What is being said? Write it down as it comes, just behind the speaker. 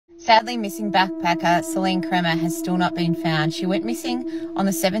Sadly, missing backpacker Celine Cremer has still not been found. She went missing on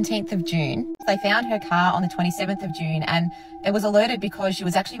the 17th of June. They found her car on the 27th of June, and it was alerted because she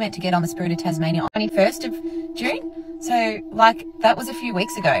was actually meant to get on the Spirit of Tasmania on the 21st of June. So, that was a few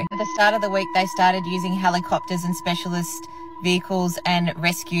weeks ago. At the start of the week, they started using helicopters and specialist vehicles and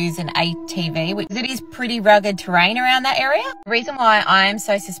rescues and ATV, which it is pretty rugged terrain around that area. The reason why I am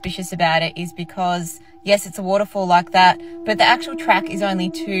so suspicious about it is because, yes, it's a waterfall like that, but the actual track is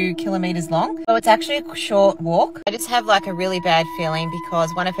only 2 kilometers long. So it's actually a short walk. I just have a really bad feeling because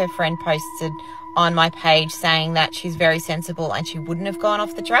one of her friends posted on my page saying that she's very sensible and she wouldn't have gone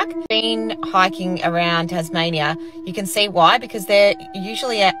off the track. Been hiking around Tasmania, you can see why, because they're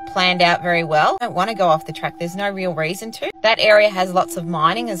usually planned out very well. I don't want to go off the track. There's no real reason to. That area has lots of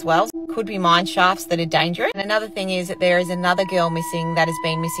mining as well. Could be mine shafts that are dangerous. And another thing is that there is another girl missing that has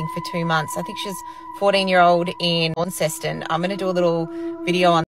been missing for 2 months. I think she's 14-year-old in Launceston. I'm going to do a little video on